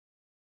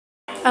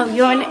Oh,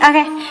 you want?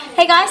 Okay.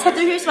 Hey guys,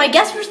 Heather here. So I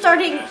guess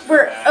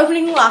we're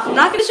opening the lock. I'm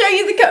not going to show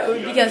you the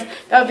code because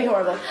that would be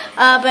horrible.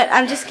 But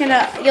I'm just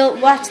gonna. You'll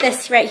watch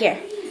this right here.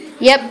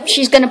 Yep,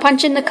 she's gonna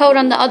punch in the code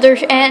on the other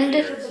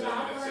end.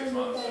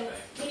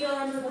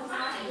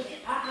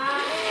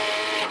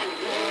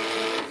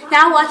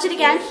 Now watch it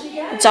again.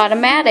 It's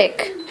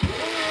automatic.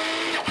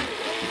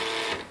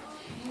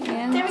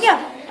 There we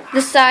go.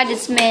 This side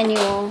is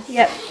manual.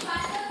 Yep.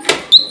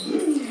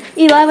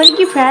 Eli, what did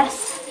you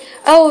press?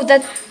 Oh,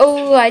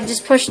 I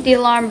just pushed the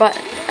alarm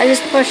button. I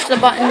just pushed the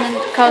button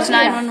and calls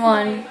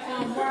 911.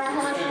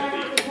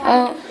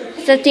 Oh,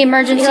 is that the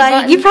emergency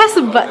button? You press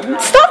the button.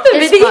 Stop the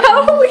video,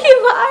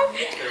 Eli.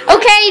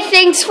 Okay,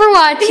 thanks for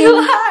watching.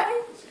 Eli.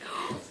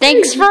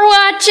 Thanks for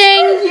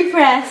watching. What did you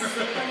press?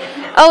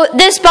 Oh,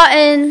 this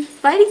button.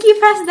 Why did you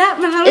press that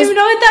one? I don't even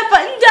know what that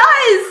button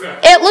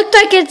does. It looked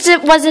like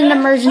it was an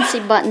emergency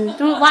button.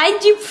 Why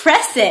did you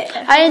press it?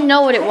 I didn't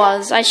know what it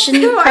was. I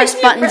shouldn't press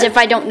buttons if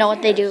I don't know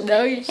what they do.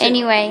 No, you shouldn't.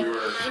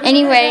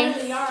 Anyway,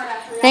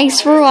 thanks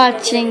for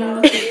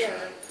watching. This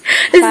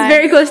is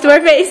very close to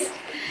our face.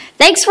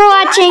 Thanks for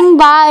watching.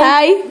 Bye.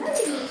 Bye.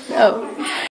 Oh.